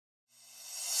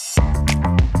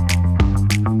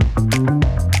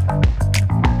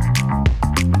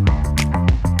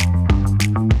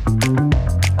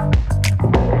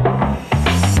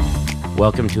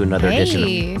welcome to another edition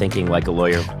Hey. of Thinking Like a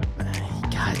Lawyer.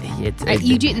 God,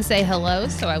 You didn't say hello,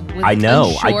 so I was I know.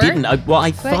 unsure. I didn't.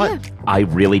 I thought, yeah. I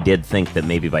really did think that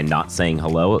maybe by not saying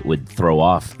hello, it would throw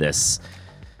off this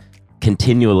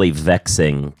continually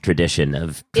vexing tradition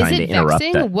of Is trying it to interrupt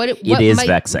vexing? that. What It is might-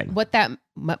 vexing.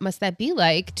 What must that be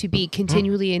like to be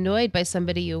continually annoyed by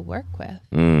somebody you work with?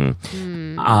 Yeah,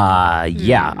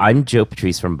 I'm Joe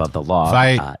Patrice from Above the Law.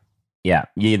 Fight.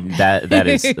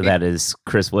 That is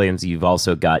Chris Williams. You've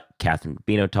also got Catherine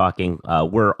Rubino talking.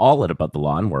 We're all at Above the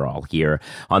Law, and we're all here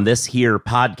on this here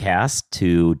podcast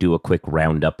to do a quick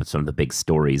roundup of some of the big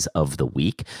stories of the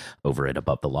week over at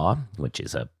Above the Law, which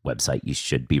is a website you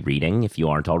should be reading if you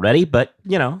aren't already. But,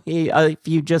 you know, if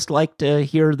you just like to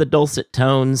hear the dulcet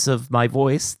tones of my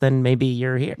voice, then maybe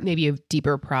you're here. Maybe you have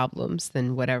deeper problems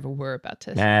than whatever we're about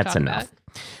to That's talk enough.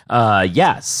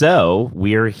 about. So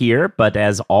we're here, but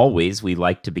as always, we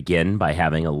like to begin by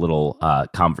having a little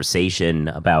conversation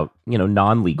about,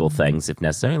 non-legal things if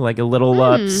necessary, like a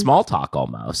little small talk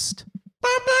almost.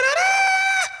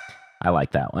 I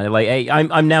like that one.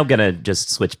 I'm now gonna just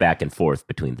switch back and forth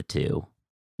between the two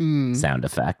sound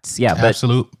effects. Yeah, but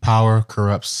Absolute power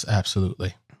corrupts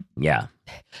absolutely. yeah.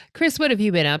 Chris, what have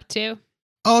you been up to?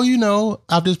 Oh,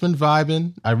 I've just been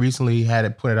vibing. I recently had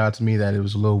it pointed out to me that it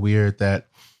was a little weird that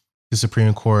the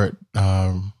Supreme Court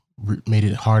made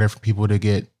it harder for people to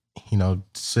get,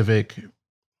 civic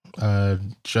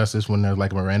justice when there's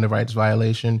like a Miranda rights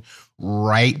violation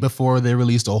right before they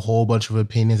released a whole bunch of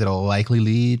opinions that'll likely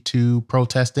lead to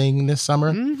protesting this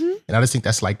summer. Mm-hmm. And I just think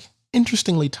that's like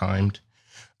interestingly timed.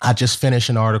 I just finished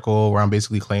an article where I'm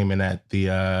basically claiming that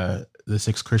the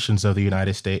 6 Christians of the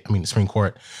the Supreme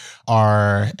Court,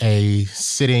 are a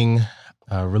sitting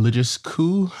religious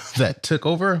coup that took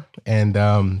over, and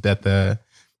that the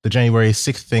January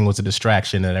 6th thing was a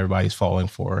distraction that everybody's falling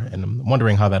for. And I'm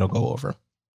wondering how that'll go over.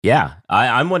 Yeah,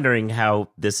 I'm wondering how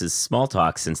this is small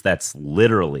talk, since that's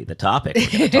literally the topic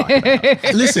we're going to talk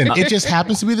about. Listen, it just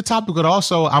happens to be the topic, but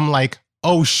also I'm like,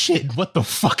 oh shit, what the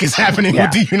fuck is happening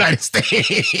Yeah. with the United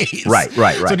States? Right.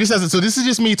 So this is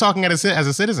just me talking as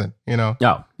a citizen,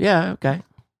 Oh, yeah, okay.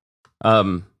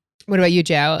 What about you,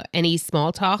 Joe? Any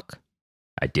small talk?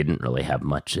 I didn't really have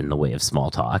much in the way of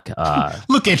small talk.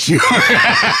 Look at you.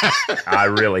 I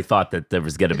really thought that there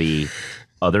was going to be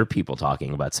other people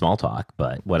talking about small talk,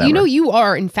 but whatever. You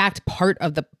are in fact part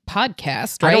of the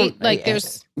podcast, right?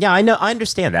 There's Yeah, I know. I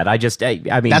understand that. I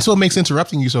mean, That's what makes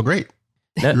interrupting you so great.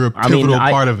 You're a pivotal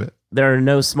part of it. There are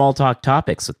no small talk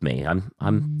topics with me.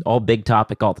 I'm all big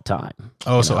topic all the time.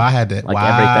 Oh, so I had to. Like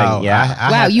wow. everything,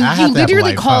 yeah. wow, you have that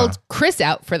literally life, called huh? Chris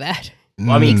out for that.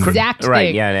 Well, I mean, Exact right?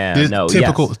 thing. Yeah, This no,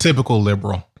 typical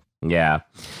liberal. yeah.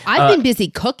 I've been busy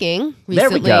cooking recently. There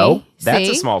we go. That's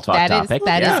a See? small talk That is- topic.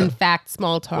 That is Yeah. in fact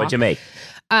small talk. What'd you make?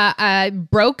 I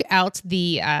broke out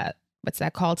the what's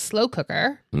that called? Slow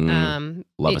cooker. Love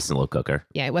it- a slow cooker.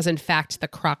 Yeah, it was in fact the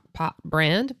Crock-Pot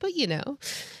brand, but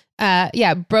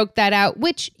broke that out,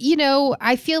 which,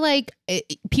 I feel like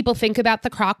people think about the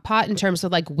Crock-Pot in terms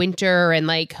of like winter and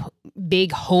like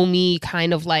big homey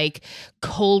kind of like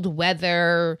cold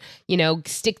weather,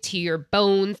 stick to your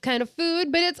bones kind of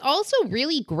food, but it's also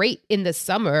really great in the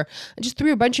summer. I just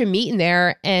threw a bunch of meat in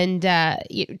there and a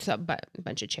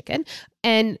bunch of chicken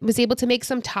and was able to make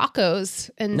some tacos.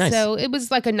 And Nice. so it was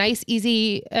like a nice,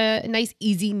 easy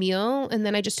meal. And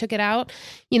then I just took it out,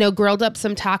 grilled up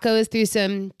some tacos, threw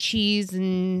some cheese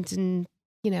and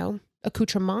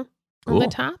accoutrement on the Cool.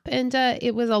 top. And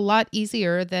it was a lot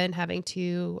easier than having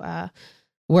to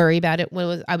worry about it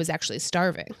when I was actually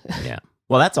starving. Yeah.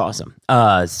 Well, that's awesome.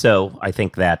 So I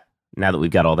think that now that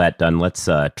we've got all that done, let's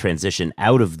transition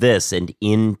out of this and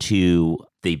into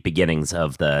the beginnings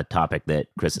of the topic that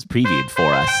Chris has previewed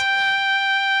for us,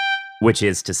 which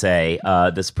is to say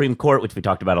the Supreme Court, which we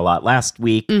talked about a lot last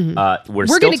week. We're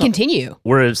going to continue.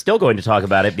 We're still going to talk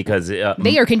about it because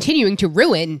They are continuing to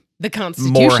ruin the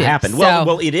Constitution. more happened. So-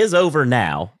 Well, it is over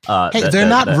now. Hey, they're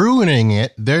not ruining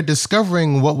it. They're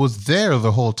discovering what was there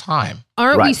the whole time.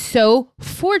 Aren't we Right. so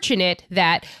fortunate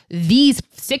that these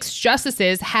 6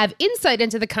 justices have insight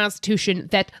into the Constitution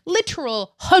that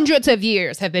literal hundreds of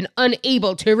years have been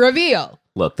unable to reveal?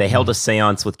 Look, they held a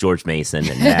seance with George Mason,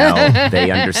 and now they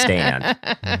understand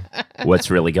what's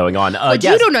really going on. What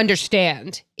yes. you don't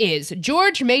understand is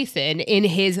George Mason, in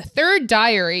his 3rd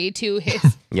diary to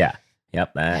his... Yeah.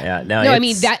 Yep. Yeah. No, I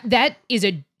mean, that is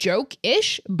a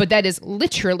joke-ish, but that is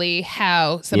literally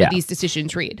how some Yeah. of these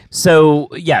decisions read. So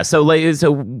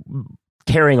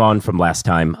carrying on from last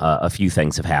time, a few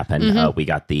things have happened. We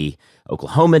got the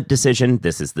Oklahoma decision.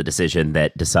 This is the decision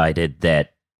that decided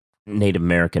that Native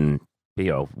American,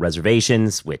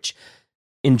 reservations, which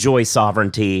enjoy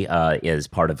sovereignty as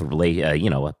part of a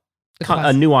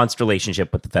nuanced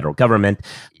relationship with the federal government,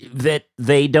 that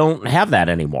they don't have that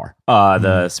anymore.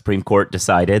 The Supreme Court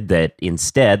decided that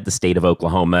instead the state of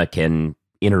Oklahoma can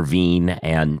intervene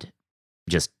and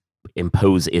just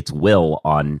impose its will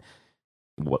on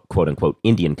what, quote unquote,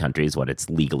 Indian country is what it's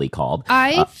legally called.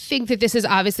 I think that this is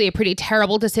obviously a pretty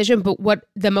terrible decision, but what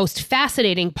the most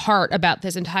fascinating part about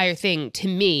this entire thing to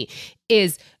me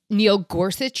is Neil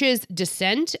Gorsuch's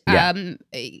dissent.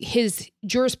 His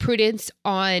jurisprudence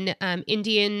on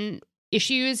Indian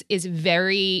issues is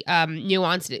very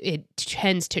nuanced. It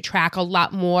tends to track a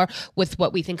lot more with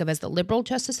what we think of as the liberal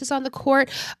justices on the court.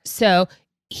 So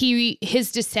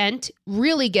his dissent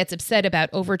really gets upset about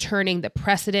overturning the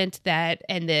precedent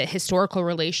and the historical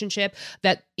relationship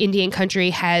that Indian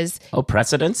country has. Oh,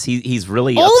 precedents? He's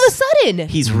really all of a sudden.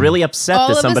 He's really upset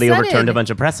that somebody overturned a bunch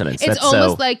of precedents. It's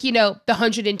almost like, the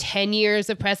 110 years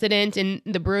of precedent in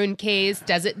the Bruin case.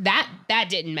 Does it that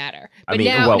didn't matter? But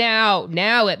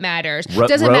now it matters.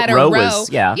 Doesn't matter. Roe was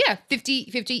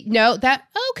 50-50. No,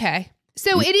 okay.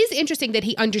 So it is interesting that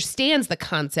he understands the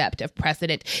concept of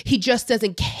precedent. He just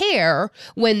doesn't care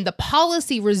when the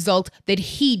policy result that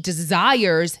he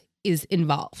desires is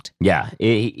involved. Yeah,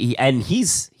 and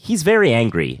he's very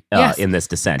angry in this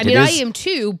dissent. I mean, I am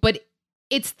too, but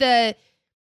it's the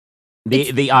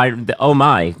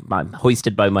I'm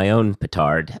hoisted by my own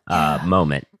petard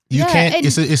moment. You can't.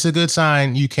 It's a good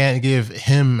sign. You can't give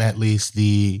him at least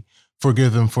the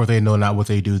forgive them for they know not what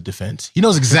they do defense. He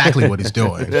knows exactly what he's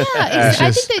doing. Yeah,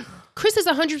 I think that Chris is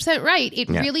 100% right. It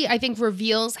really, I think,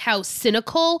 reveals how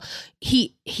cynical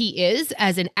he is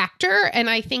as an actor. And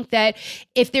I think that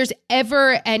if there's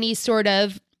ever any sort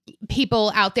of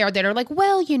people out there that are like,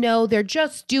 well, they're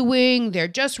just reading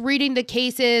the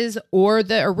cases or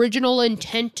the original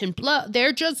intent and blah,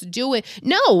 they're just doing.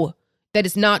 No, that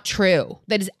is not true.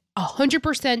 That is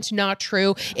 100% not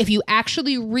true. If you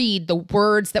actually read the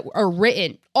words that are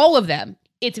written, all of them,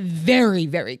 it's very,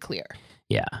 very clear.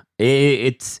 Yeah,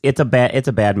 it's a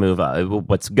bad move.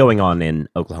 What's going on in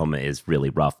Oklahoma is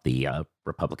really rough. The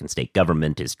Republican state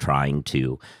government is trying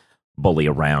to bully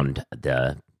around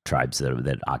the tribes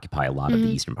that occupy a lot of the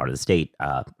eastern part of the state,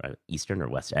 eastern or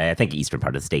west. I think eastern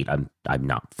part of the state. I'm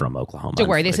not from Oklahoma. Don't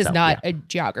worry, this is not a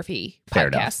geography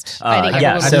podcast.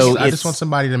 I just want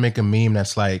somebody to make a meme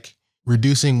that's like,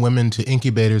 reducing women to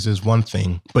incubators is one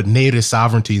thing, but native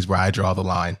sovereignty is where I draw the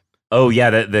line. Oh yeah,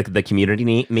 the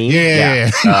community meme. Yeah.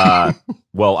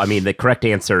 Well, I mean, the correct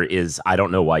answer is I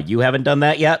don't know why you haven't done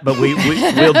that yet, but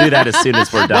we'll do that as soon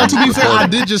as we're done. Well, to be fair, I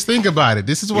did just think about it.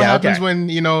 This is what happens when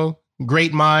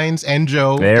great minds and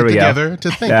Joe get together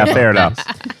to think. Yeah, fair enough.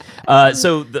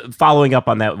 So following up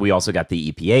on that, we also got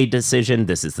the EPA decision.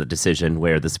 This is the decision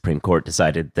where the Supreme Court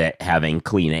decided that having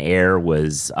clean air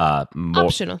was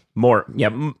optional, more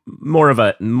of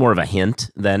a hint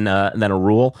than a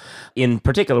rule. In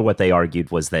particular, what they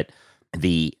argued was that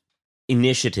the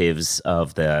initiatives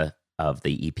of the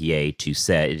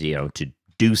EPA to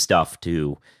do stuff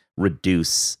to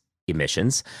reduce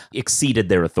emissions exceeded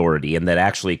their authority, and that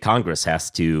actually Congress has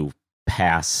to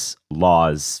pass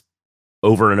laws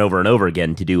over and over and over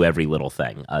again to do every little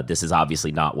thing. This is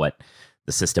obviously not what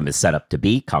the system is set up to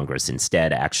be. Congress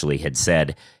instead actually had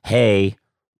said, hey,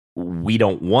 we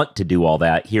don't want to do all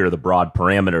that. Here are the broad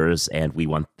parameters, and we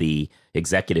want the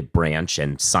executive branch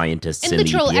and scientists in the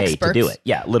EPA to do it.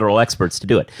 Yeah, literal experts to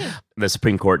do it. Yeah. The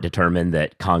Supreme Court determined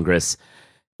that Congress,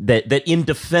 that in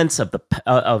defense of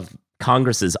of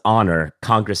Congress's honor,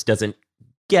 Congress doesn't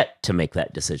get to make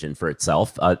that decision for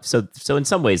itself. So in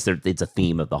some ways, it's a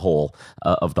theme of the whole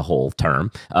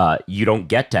term. You don't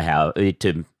get to have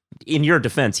to. In your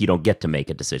defense, you don't get to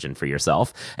make a decision for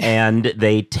yourself, and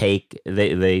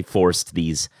they forced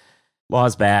these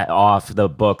laws back off the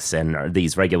books and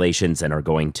these regulations, and are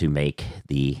going to make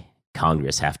the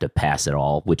Congress have to pass it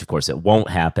all. Which, of course, it won't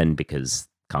happen because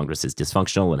Congress is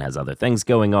dysfunctional and has other things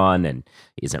going on, and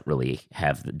doesn't really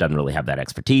have that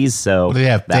expertise. So they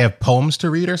have poems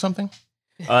to read or something.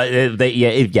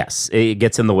 Yes, it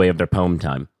gets in the way of their poem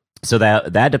time. So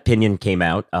that opinion came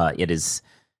out. It is.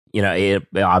 It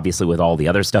obviously, with all the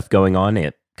other stuff going on,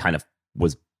 it kind of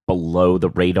was below the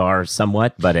radar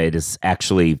somewhat, but it is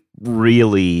actually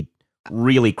really,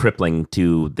 really crippling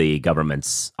to the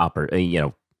government's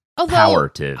power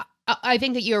to. I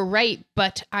think that you're right,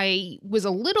 but I was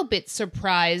a little bit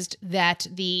surprised that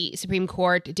the Supreme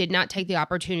Court did not take the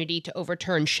opportunity to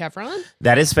overturn Chevron.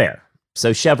 That is fair.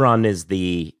 So Chevron is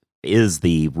the is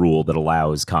the rule that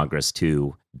allows Congress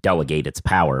to delegate its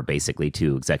power basically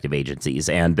to executive agencies.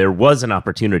 And there was an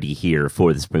opportunity here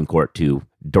for the Supreme Court to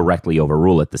directly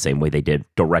overrule it the same way they did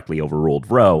directly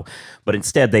overruled Roe. But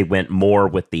instead, they went more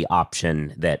with the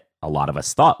option that a lot of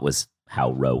us thought was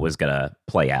how Roe was going to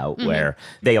play out, where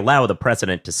they allow the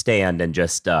precedent to stand and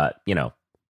just,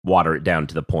 water it down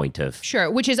to the point of... Sure,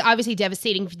 which is obviously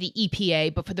devastating for the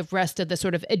EPA, but for the rest of the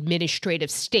sort of administrative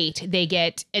state, they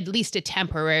get at least a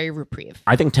temporary reprieve.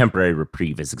 I think temporary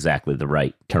reprieve is exactly the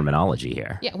right terminology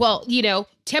here. Yeah, well,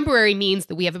 temporary means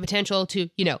that we have a potential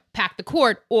to, pack the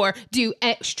court or do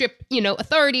strip,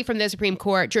 authority from the Supreme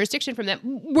Court, jurisdiction from them.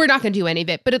 We're not going to do any of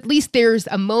it, but at least there's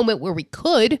a moment where we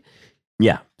could.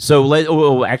 Yeah.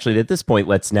 So actually, at this point,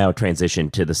 let's now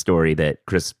transition to the story that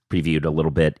Chris previewed a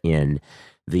little bit in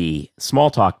the small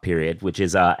talk period, which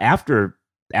is after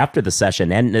the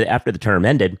session and after the term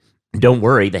ended. Don't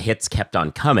worry, the hits kept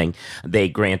on coming. They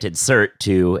granted cert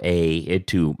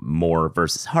to Moore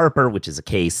versus Harper, which is a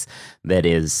case that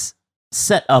is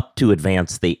set up to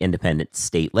advance the independent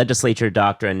state legislature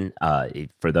doctrine.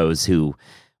 For those who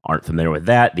aren't familiar with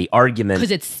that, the argument,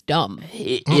 because it's dumb.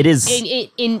 It is.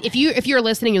 If you're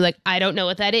listening, you're like, I don't know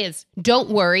what that is. Don't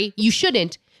worry, you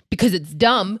shouldn't, because it's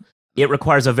dumb. It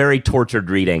requires a very tortured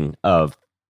reading of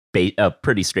a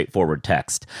pretty straightforward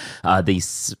text.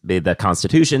 The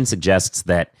Constitution suggests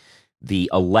that the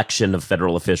election of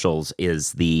federal officials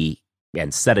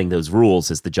and setting those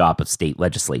rules is the job of state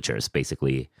legislatures.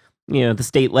 Basically, the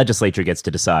state legislature gets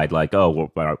to decide, like,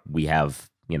 we have,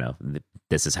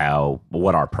 this is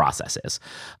what our process is.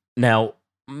 Now,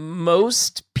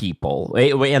 most people,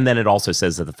 and then it also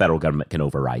says that the federal government can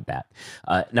override that.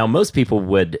 Now, most people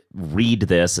would read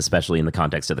this, especially in the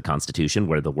context of the Constitution,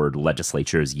 where the word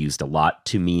legislature is used a lot,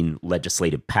 to mean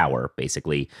legislative power.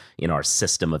 Basically, in our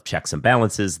system of checks and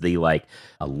balances, the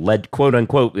quote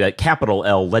unquote capital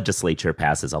L legislature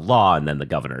passes a law, and then the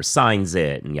governor signs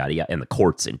it, and yada yada, and the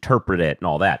courts interpret it, and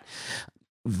all that.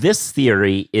 This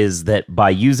theory is that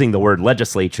by using the word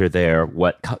legislature there,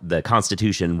 what the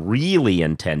Constitution really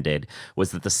intended was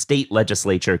that the state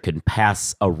legislature could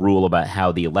pass a rule about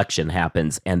how the election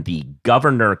happens, and the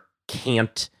governor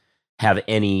can't have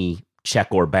any check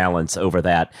or balance over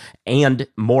that. And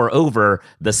moreover,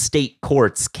 the state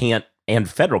courts can't, and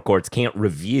federal courts can't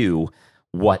review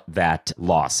what that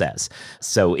law says.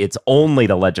 So it's only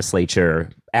the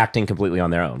legislature acting completely on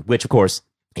their own, which, of course,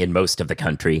 in most of the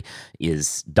country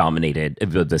is dominated.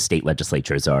 The state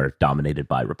legislatures are dominated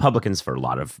by Republicans for a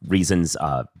lot of reasons,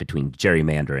 between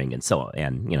gerrymandering and so on,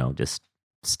 and just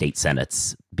state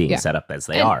senates being set up as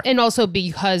they are. And also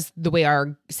because the way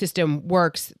our system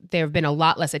works, there have been a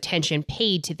lot less attention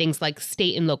paid to things like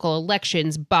state and local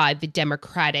elections by the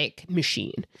Democratic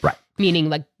machine. Right. Meaning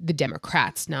like the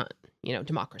Democrats, not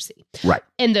democracy. Right.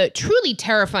 And the truly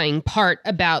terrifying part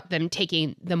about them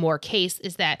taking the Moore case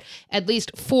is that at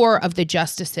least 4 of the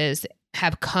justices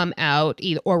have come out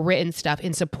or written stuff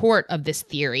in support of this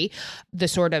theory. The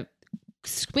sort of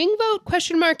swing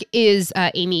vote is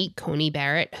Amy Coney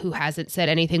Barrett, who hasn't said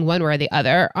anything one way or the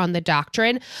other on the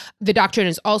doctrine. The doctrine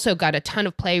has also got a ton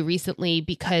of play recently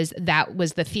because that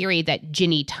was the theory that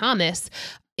Ginny Thomas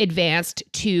advanced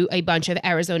to a bunch of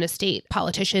Arizona state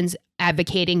politicians,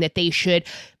 advocating that they should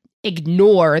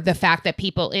ignore the fact that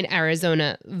people in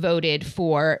Arizona voted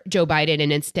for Joe Biden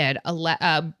and instead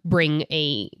bring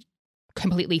a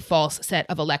completely false set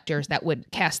of electors that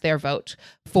would cast their vote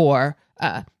for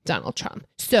Donald Trump.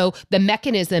 So the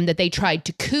mechanism that they tried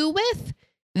to coup with,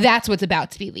 that's what's about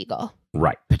to be legal.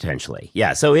 Right, potentially.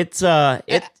 Yeah, so it's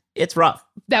rough.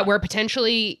 That word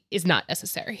potentially is not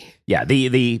necessary. Yeah,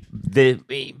 the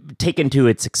taken to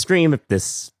its extreme, if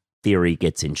this theory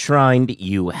gets enshrined,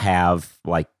 you have,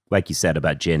 like you said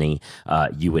about Ginny,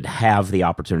 you would have the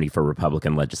opportunity for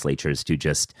Republican legislatures to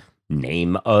just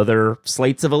name other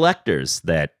slates of electors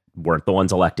that weren't the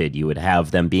ones elected. You would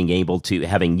have them being able to,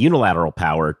 having unilateral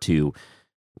power to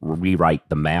rewrite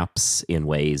the maps in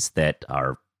ways that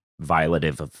are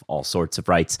violative of all sorts of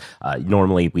rights.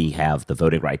 Normally, we have the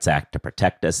Voting Rights Act to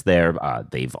protect us there.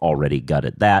 They've already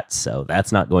gutted that, so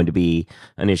that's not going to be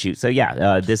an issue. So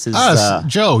yeah, this is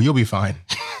Joe. You'll be fine.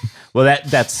 Well,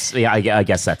 that's yeah. I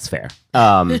guess that's fair.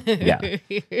 Yeah.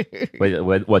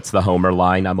 What's the Homer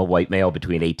line? I'm a white male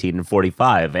between 18 and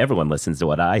 45. Everyone listens to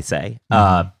what I say.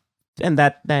 And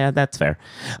that's fair.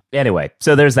 Anyway,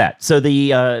 so there's that. So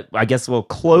I guess we'll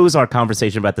close our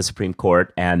conversation about the Supreme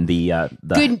Court and the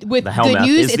good Helmuth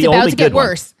news. Is it's the about only to get good one.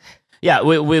 worse. Yeah,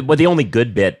 with the only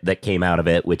good bit that came out of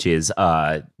it, which is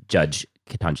Judge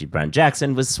Ketanji Brown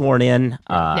Jackson was sworn in.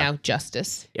 Now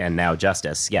Justice. And now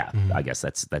Justice. Yeah, I guess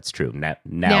that's true.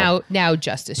 Now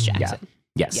Justice Jackson. Yeah.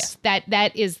 Yes.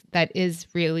 that is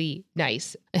really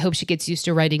nice. I hope she gets used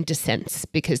to writing dissents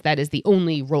because that is the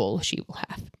only role she will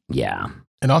have. Yeah.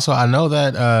 And also, I know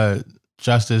that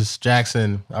Justice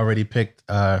Jackson already picked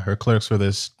her clerks for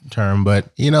this term,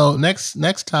 but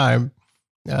next time,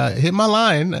 hit my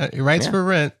line. Rights for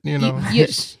rent. You know,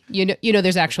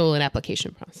 there's actual an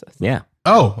application process. Yeah.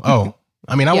 Oh.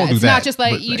 I mean, I won't do it's that. Not just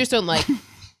like you just don't like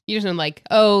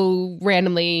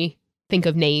randomly think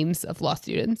of names of law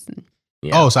students.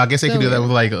 Yeah. Oh, so I guess they could do that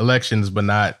with like elections, but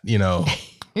not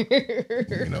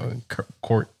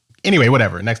court. Anyway,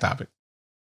 whatever. Next topic.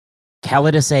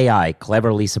 Calidus AI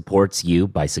cleverly supports you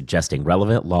by suggesting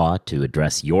relevant law to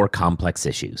address your complex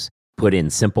issues. Put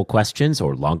in simple questions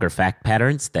or longer fact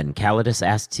patterns, then Calidus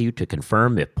asks you to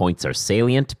confirm if points are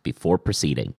salient before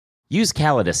proceeding. Use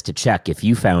Calidus to check if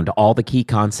you found all the key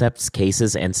concepts,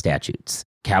 cases, and statutes.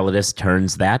 Calidus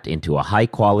turns that into a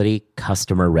high-quality,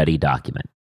 customer-ready document.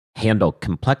 Handle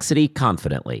complexity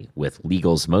confidently with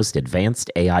legal's most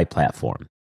advanced AI platform.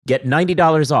 Get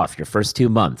 $90 off your first 2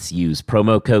 months. Use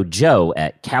promo code Joe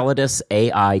at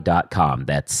calidusai.com.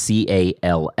 That's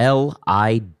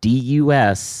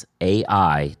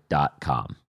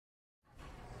CALLIDUSAI.com.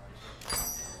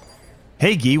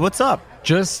 Hey, Guy, what's up?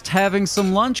 Just having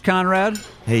some lunch, Conrad.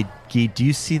 Hey, Guy, do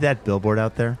you see that billboard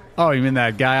out there? Oh, you mean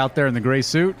that guy out there in the gray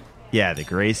suit? Yeah, the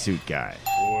gray suit guy.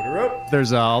 Order up.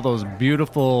 There's all those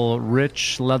beautiful,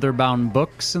 rich, leather-bound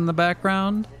books in the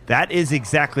background. That is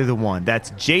exactly the one. That's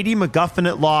J.D. McGuffin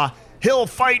at Law. He'll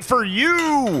fight for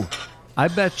you! I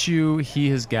bet you he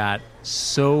has got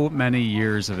so many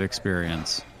years of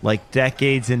experience. Like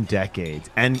decades and decades.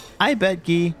 And I bet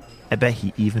he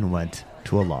even went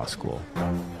to a law school.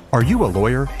 Are you a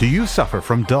lawyer? Do you suffer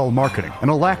from dull marketing and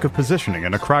a lack of positioning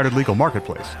in a crowded legal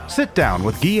marketplace? Sit down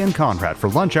with Guy and Conrad for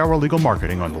Lunch Hour Legal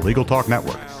Marketing on the Legal Talk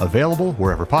Network. Available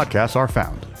wherever podcasts are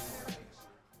found.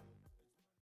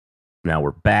 Now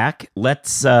we're back.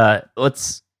 Let's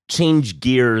change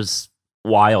gears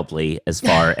wildly as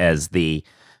far as the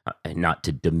not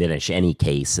to diminish any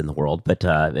case in the world, but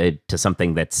to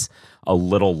something that's a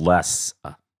little less,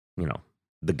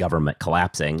 the government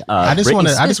collapsing. I just want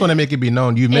to make it be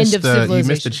known you missed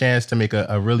the chance to make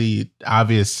a really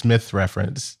obvious Smith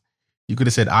reference. You could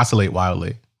have said "oscillate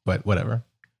wildly," but whatever.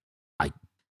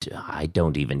 I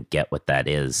don't even get what that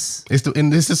is.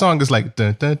 The song is like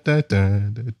dun, dun, dun,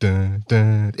 dun, dun,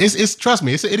 dun. It's trust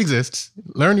me, it exists.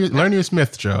 Learn your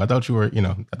Smith, Joe. I thought you were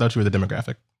the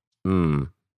demographic.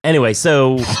 Anyway,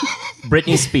 so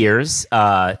Britney Spears,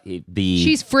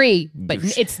 she's free, but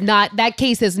it's not. That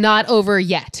case is not over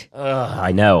yet.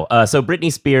 I know. So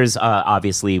Britney Spears,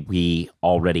 obviously, we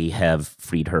already have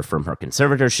freed her from her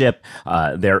conservatorship.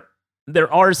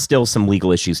 There are still some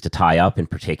legal issues to tie up. In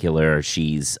particular,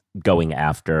 she's going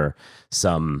after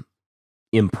some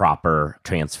improper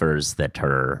transfers that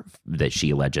she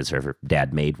alleges her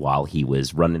dad made while he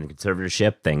was running the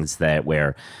conservatorship, things that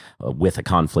where with a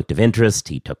conflict of interest,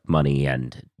 he took money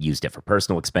and used it for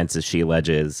personal expenses, she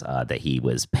alleges, that he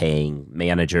was paying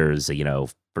managers,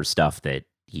 for stuff that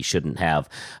he shouldn't have.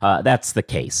 That's the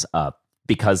case.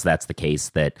 Because that's the case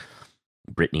that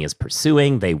Britney is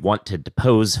pursuing, they want to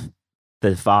depose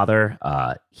the father.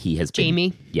 He has been,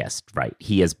 Jamie. Yes, right.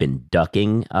 He has been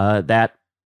ducking that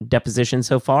deposition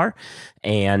so far,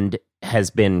 and has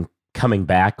been coming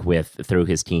back through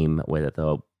his team with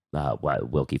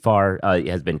Wilkie Farr,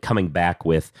 has been coming back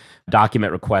with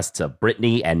document requests of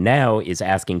Britney, and now is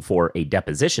asking for a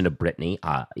deposition of Britney.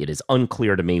 It is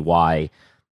unclear to me why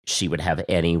she would have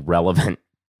any relevant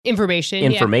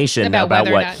information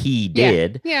about what he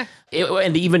did. Yeah.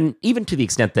 And even to the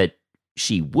extent that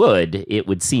she would, it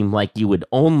would seem like you would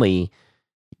only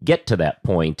get to that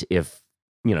point if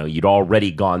you'd already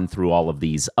gone through all of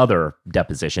these other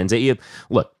depositions.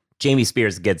 Look, Jamie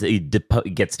Spears gets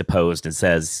deposed and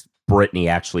says Britney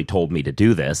actually told me to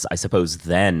do this. I suppose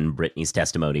then Britney's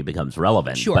testimony becomes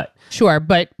relevant. Sure,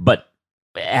 but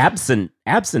absent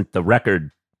the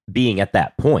record being at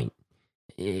that point,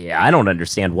 I don't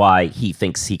understand why he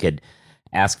thinks he could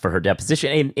ask for her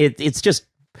deposition. And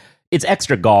it's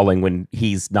extra galling when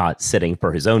he's not sitting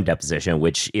for his own deposition,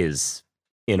 which is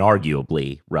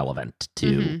inarguably relevant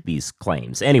to these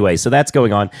claims. Anyway, so that's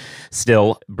going on.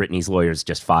 Still, Britney's lawyers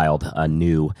just filed a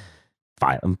new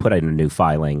filing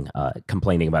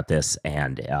complaining about this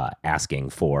and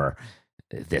asking for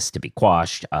this to be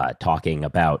quashed, talking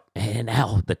about, and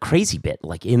now the crazy bit,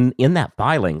 like in that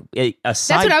filing,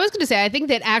 aside, That's what I was going to say. I think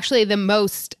that actually the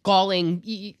most galling,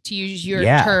 to use your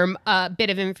term, bit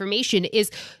of information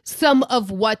is some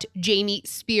of what Jamie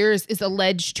Spears is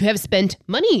alleged to have spent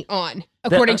money on,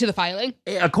 according to the filing.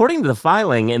 According to the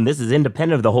filing, and this is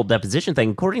independent of the whole deposition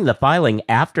thing, according to the filing,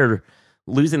 after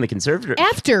losing the conservatorship.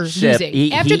 After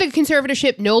the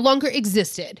conservatorship no longer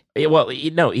existed. Well,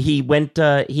 no, he went,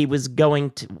 he was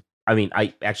going to, I mean,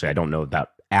 I don't know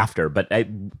about after, but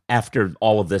after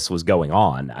all of this was going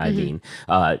on, I mean,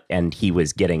 and he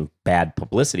was getting bad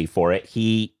publicity for it,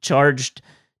 he charged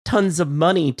tons of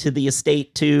money to the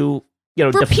estate to,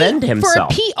 defend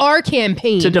himself. For a PR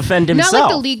campaign. To defend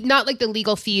himself. Not like the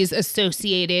legal fees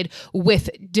associated with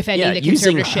defending the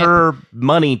using conservatorship. her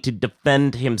money to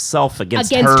defend himself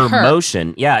against her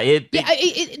motion.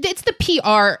 It's the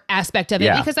PR aspect of it,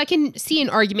 Yeah. because I can see an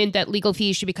argument that legal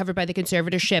fees should be covered by the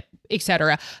conservatorship,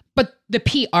 etc. But the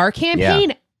PR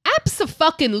campaign,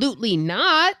 abso-fucking-lutely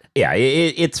not. Yeah,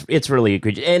 it's really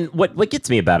egregious. And what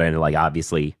gets me about it, like,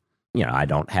 obviously, I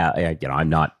don't have, I'm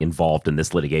not involved in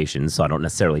this litigation, so I don't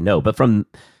necessarily know. But from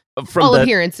all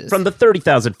appearances, from the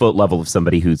 30,000 foot level of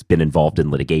somebody who's been involved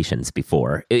in litigations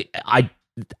before, I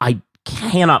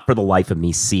cannot for the life of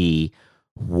me see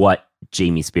what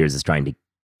Jamie Spears is trying to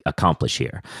accomplish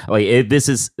here. Like,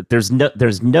 there's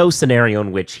no scenario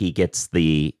in which he gets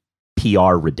the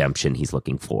PR redemption he's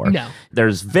looking for. No,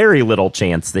 there's very little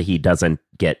chance that he doesn't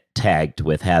get tagged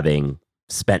with having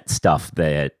spent stuff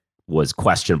that was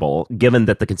questionable, given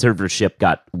that the conservatorship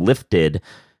got lifted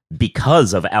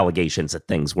because of allegations that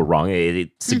things were wrong. It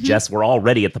suggests we're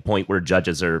already at the point where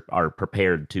judges are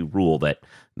prepared to rule that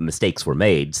mistakes were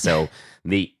made. So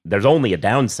there's only a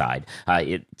downside.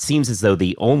 It seems as though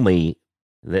the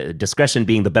discretion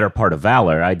being the better part of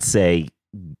valor, I'd say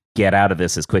get out of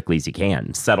this as quickly as you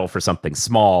can. Settle for something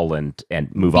small and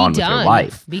move on with your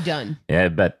life. Be done. Yeah,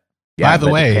 but by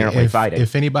the way,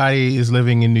 if anybody is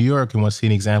living in New York and wants to see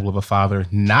an example of a father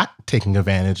not taking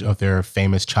advantage of their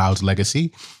famous child's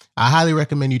legacy, I highly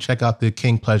recommend you check out the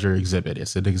King Pleasure exhibit.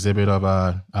 It's an exhibit of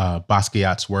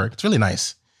Basquiat's work. It's really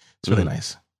nice. It's really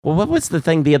nice. Well, what was the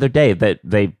thing the other day that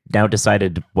they now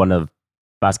decided one of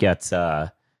Basquiat's,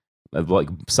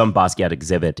 some Basquiat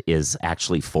exhibit is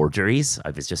actually forgeries? I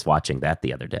was just watching that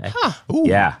the other day. Huh. Ooh.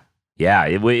 Yeah.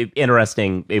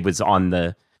 Interesting. It was on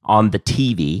the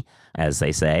TV, as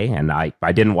they say, and I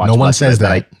didn't watch. No one says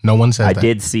that. No one says that. I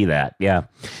did see that. Yeah.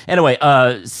 Anyway,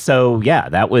 so yeah,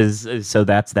 that's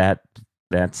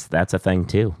a thing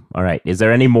too. All right. Is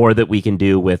there any more that we can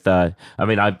do with? I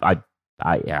mean,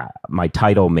 my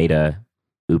title made a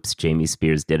 "Oops, Jamie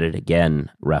Spears did it again"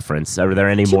 reference. Are there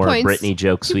any more Britney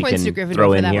jokes we can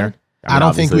throw in here? I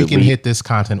don't think we can hit this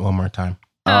content one more time.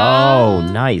 Oh,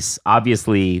 nice.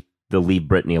 Obviously, the Leave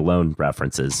Britney Alone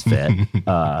references fit.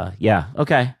 Yeah.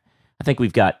 Okay. I think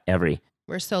we've got every.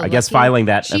 We're so. I lucky. guess filing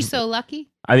that. She's so lucky.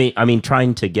 I mean,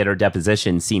 trying to get her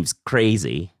deposition seems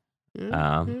crazy.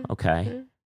 Okay.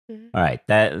 All right.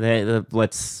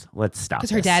 Let's stop. Because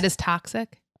her dad is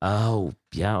toxic. Oh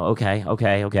yeah. Okay. All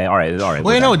right.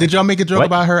 Wait, no. Did y'all make a joke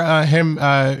about him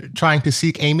trying to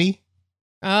seek Amy?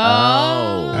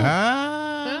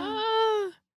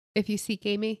 If you seek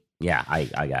Amy. Yeah, I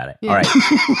got it. Yeah. All right.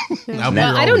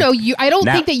 Well, I don't know. I don't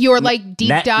think that you're like deep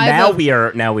dive. Now we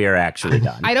are actually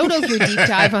done. I don't know if your deep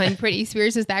dive on Britney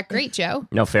Spears is that great, Joe.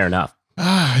 No, fair enough.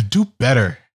 Do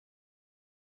better.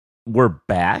 We're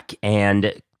back,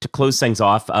 and to close things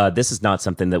off, this is not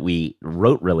something that we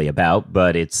wrote really about,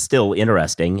 but it's still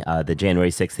interesting. The January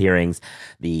 6th hearings,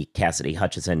 the Cassidy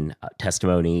Hutchinson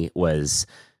testimony was,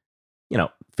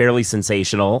 fairly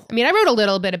sensational. I mean, I wrote a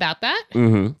little bit about that.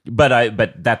 Mm-hmm.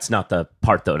 But that's not the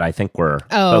part that I think we're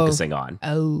focusing on.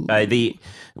 It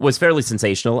was fairly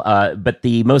sensational. But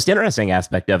the most interesting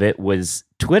aspect of it was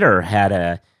Twitter had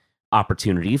a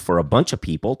opportunity for a bunch of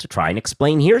people to try and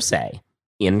explain hearsay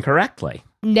incorrectly.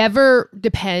 Never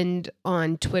depend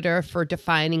on Twitter for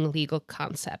defining legal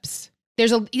concepts.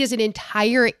 There's an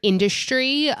entire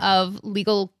industry of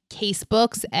legal case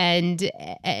books, and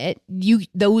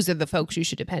those are the folks you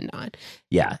should depend on.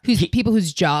 Yeah. People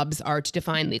whose jobs are to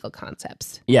define legal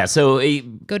concepts. Yeah, so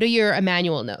go to your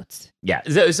Emmanuel notes. Yeah,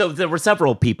 so there were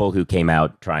several people who came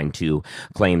out trying to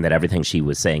claim that everything she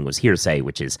was saying was hearsay,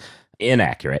 which is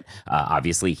inaccurate.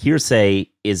 Obviously, hearsay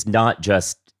is not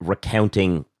just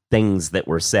recounting things that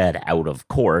were said out of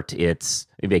court. It's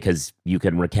because you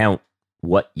can recount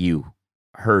what you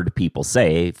heard people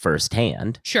say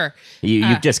firsthand. Sure.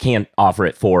 You just can't offer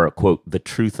it for, quote, the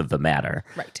truth of the matter.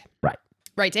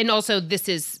 Right. And also, this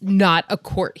is not a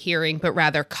court hearing, but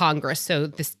rather Congress.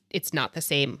 So it's not the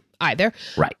same either.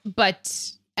 Right.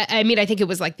 But I mean, I think it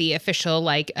was like the official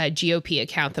like GOP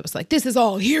account that was like, this is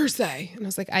all hearsay. And I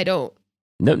was like, I don't.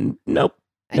 Nope.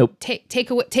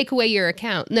 Take away your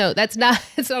account. No, that's not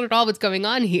at all what's going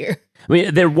on here. I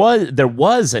mean, there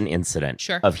was an incident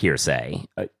Sure. of hearsay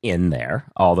in there,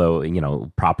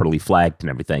 although, properly flagged and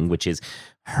everything, which is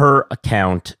her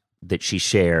account that she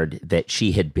shared that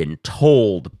she had been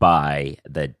told by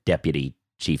the deputy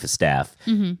chief of staff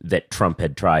that Trump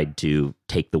had tried to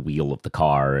take the wheel of the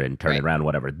car and turn it around,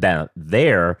 whatever.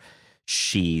 There,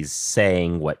 she's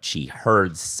saying what she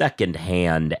heard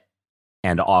secondhand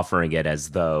and offering it as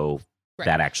though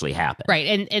that actually happened.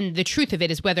 Right. And the truth of it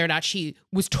is whether or not she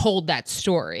was told that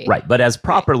story. Right. But as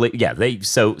properly,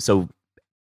 so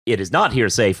it is not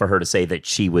hearsay for her to say that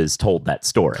she was told that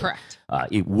story. Correct.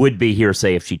 It would be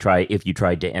hearsay if you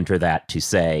tried to enter that to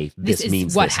say this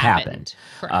means what this happened.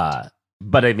 Correct.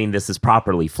 But I mean, this is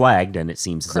properly flagged, and it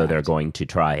seems as though they're going to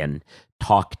try and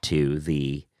talk to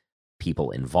the people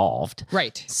involved.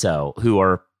 Right. So who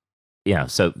are,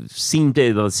 so seem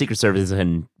to the Secret Service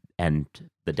and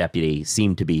the deputy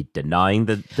seem to be denying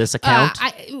this account.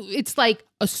 It's like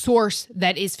a source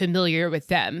that is familiar with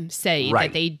them say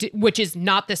that they do, which is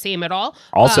not the same at all.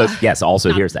 Also, not,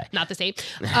 hearsay. Not the same.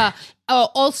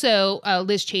 Also,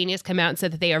 Liz Cheney has come out and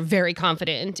said that they are very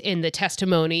confident in the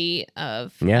testimony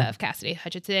of Cassidy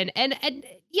Hutchinson. And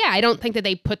I don't think that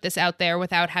they put this out there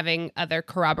without having other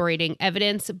corroborating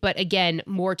evidence. But again,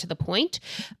 more to the point,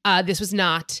 this was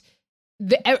not...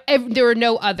 there were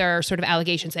no other sort of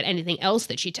allegations that anything else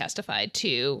that she testified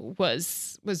to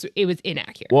was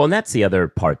inaccurate. Well, and that's the other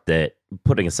part, that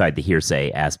putting aside the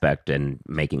hearsay aspect and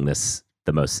making this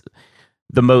the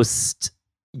most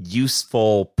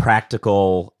useful,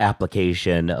 practical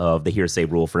application of the hearsay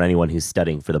rule for anyone who's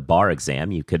studying for the bar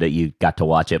exam. You got to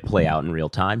watch it play out in real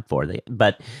time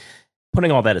but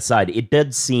putting all that aside, it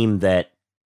did seem that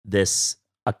this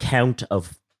account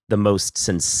of the most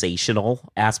sensational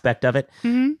aspect of it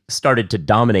started to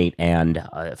dominate, and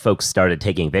folks started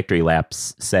taking victory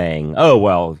laps saying, oh,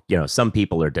 well, some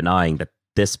people are denying that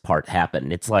this part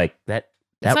happened. It's like that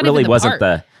really wasn't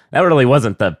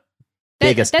the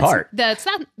biggest part. That's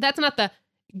not the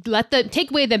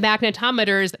take away the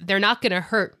magnetometers, they're not going to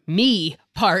hurt me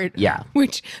part. Yeah.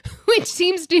 Which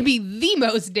seems to be the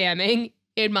most damning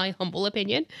in my humble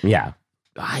opinion. Yeah.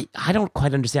 I don't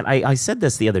quite understand. I said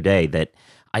this the other day, that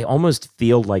I almost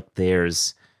feel like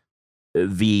there's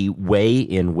the way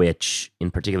in which,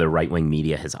 in particular, right-wing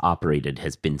media has operated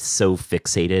has been so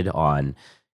fixated on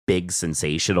big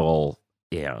sensational,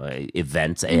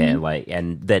 events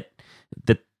and that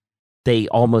they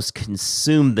almost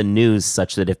consume the news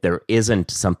such that if there isn't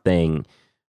something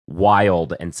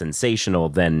wild and sensational,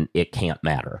 then it can't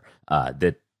matter.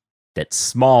 That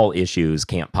small issues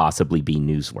can't possibly be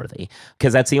newsworthy,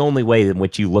 because that's the only way in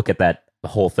which you look at that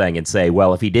whole thing and say,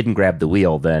 well, if he didn't grab the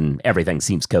wheel, then everything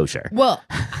seems kosher. Well,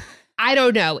 I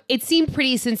don't know. It seemed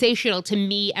pretty sensational to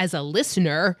me as a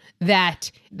listener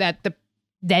that the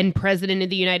then president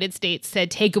of the United States said,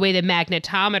 take away the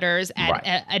magnetometers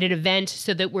at an event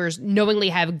so that we're knowingly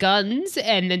have guns,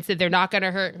 and then said they're not going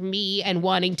to hurt me, and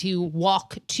wanting to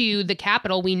walk to the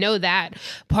Capitol. We know that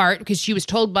part because she was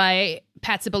told by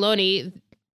Pat Cipollone,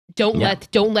 don't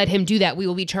let him do that. We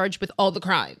will be charged with all the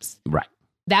crimes. Right.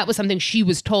 That was something she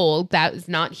was told. That was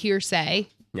not hearsay.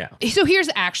 Yeah. So here's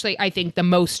actually, I think, the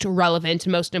most relevant,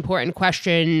 most important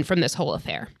question from this whole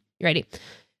affair. You ready?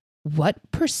 What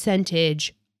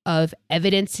percentage of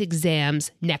evidence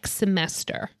exams next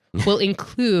semester will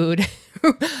include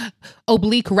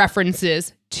oblique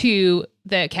references to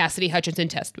the Cassidy Hutchinson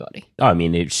testimony? Oh, I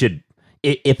mean, it should.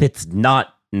 If it's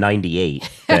not 98,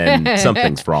 then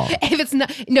something's wrong. If it's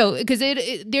not, no, because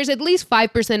there's at least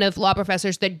 5% of law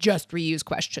professors that just reuse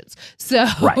questions. So,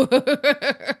 right.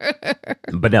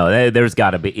 But no, it's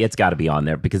got to be on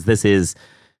there, because this is,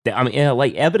 I mean,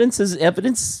 like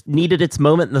evidence needed its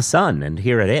moment in the sun, and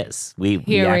here it is. We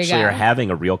actually are having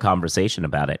a real conversation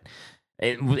about it.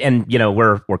 And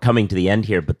we're coming to the end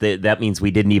here, but that means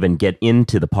we didn't even get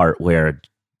into the part where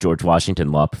George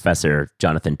Washington law professor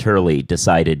Jonathan Turley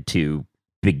decided to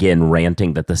begin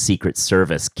ranting that the Secret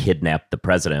Service kidnapped the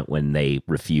president when they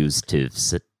refused to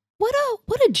sit. What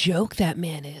a joke that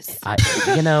man is.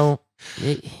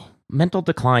 Mental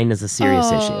decline is a serious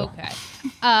issue. Okay.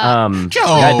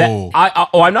 Joe.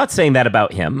 I'm not saying that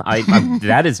about him.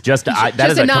 That is just a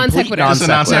non sequitur. Just a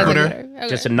non sequitur.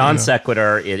 Just a non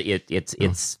sequitur.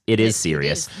 It is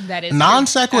serious. That is non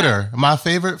sequitur. My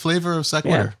favorite flavor of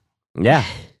sequitur. Yeah.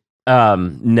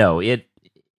 No.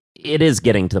 It is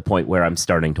getting to the point where I'm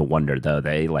starting to wonder, though.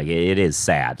 It is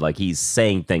sad. Like, he's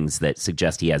saying things that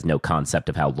suggest he has no concept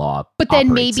of how law. But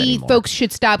then operates maybe anymore. folks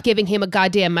should stop giving him a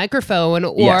goddamn microphone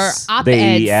or Yes, op-eds.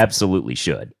 they absolutely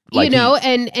should. Like,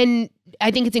 and I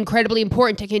think it's incredibly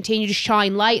important to continue to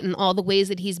shine light in all the ways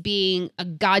that he's being a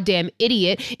goddamn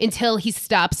idiot until he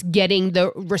stops getting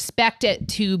the respect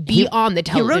to be on the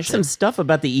television. He wrote some stuff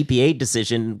about the EPA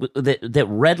decision that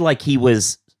read like he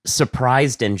was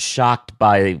surprised and shocked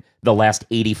by the last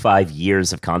 85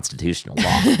 years of constitutional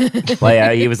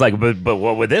law. He was like, but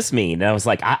what would this mean? And I was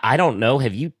like, I don't know.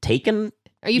 Have you taken?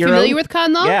 Are you familiar with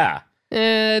con law? Yeah.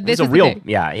 This It's a is real, the thing.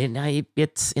 yeah.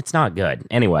 It's not good.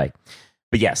 Anyway,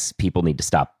 but yes, people need to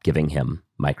stop giving him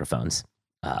microphones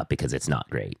because it's not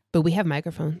great. But we have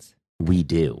microphones. We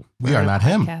do. We are not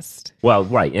him. Podcast. Well,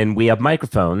 right, and we have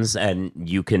microphones, and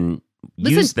you can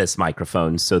use this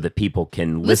microphone so that people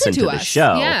can listen to the us.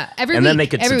 show. Yeah, every and then they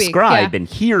week, could every week, subscribe yeah. and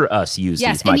hear us use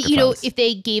Yes, these and microphones. if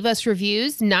they gave us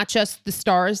reviews, not just the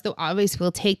stars, though obviously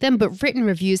we'll take them, but written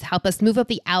reviews help us move up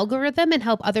the algorithm and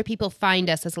help other people find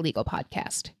us as a legal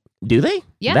podcast. Do they?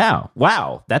 Yeah.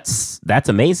 Wow, that's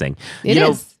amazing. It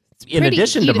is. It's in pretty-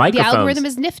 addition to the microphones, algorithm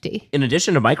is nifty. in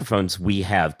addition to microphones, we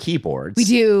have keyboards. We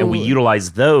do. and we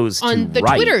utilize those On to the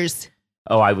write. Twitters.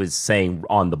 Oh, I was saying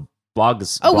on the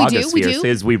blogs. Oh, we do, we blogosphere do.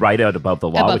 Is we write out above the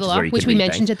law, Above which the is law, where you which can we read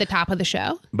mentioned things. at the top of the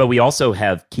show. But we also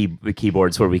have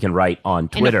keyboards where we can write on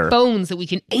Twitter. And phones that we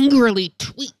can angrily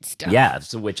tweet stuff. Yeah,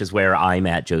 so which is where I'm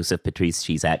at Joseph Patrice.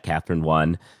 She's at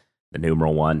Catherine1, the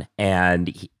numeral 1,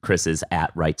 and Chris is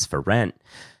at Rights for Rent.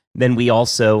 Then we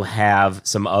also have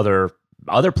some other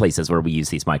places where we use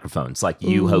these microphones. Like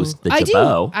you host the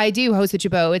Jabot. I do host the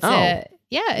Jabot. It's it's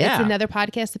Yeah. another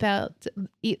podcast about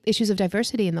issues of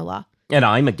diversity in the law. And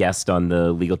I'm a guest on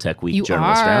the Legal Tech Week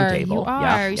Journalist Roundtable. You are.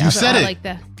 Yeah, You yeah. You said it. Like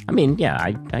that. I mean, yeah,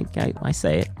 I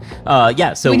say it.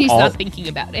 Yeah, so When you all, stop thinking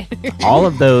about it. all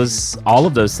of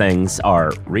those things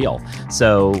are real.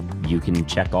 So you can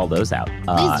check all those out.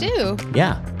 Please do.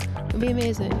 Yeah. It'd be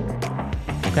amazing.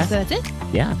 Okay. So that's it.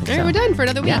 Yeah. I think All right, so. we're done for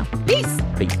another week. Yeah. Peace.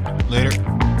 Peace. Later.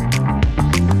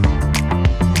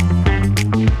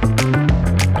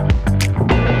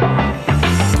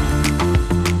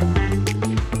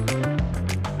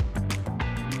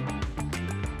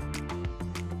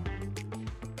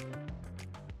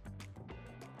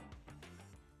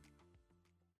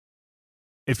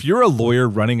 If you're a lawyer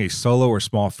running a solo or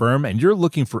small firm and you're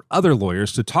looking for other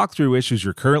lawyers to talk through issues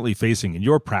you're currently facing in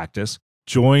your practice,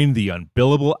 join the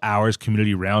Unbillable Hours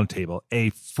Community Roundtable,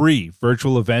 a free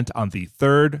virtual event on the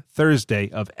third Thursday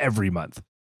of every month.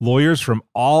 Lawyers from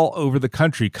all over the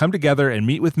country come together and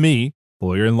meet with me,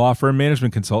 lawyer and law firm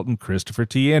management consultant Christopher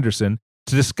T. Anderson,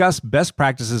 to discuss best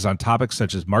practices on topics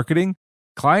such as marketing,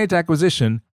 client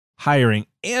acquisition, hiring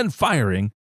and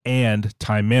firing, and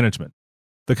time management.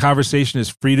 The conversation is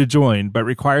free to join, but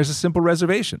requires a simple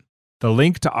reservation. The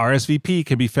link to RSVP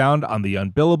can be found on the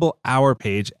Unbillable Hour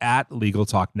page at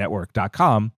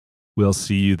LegalTalkNetwork.com. We'll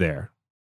see you there.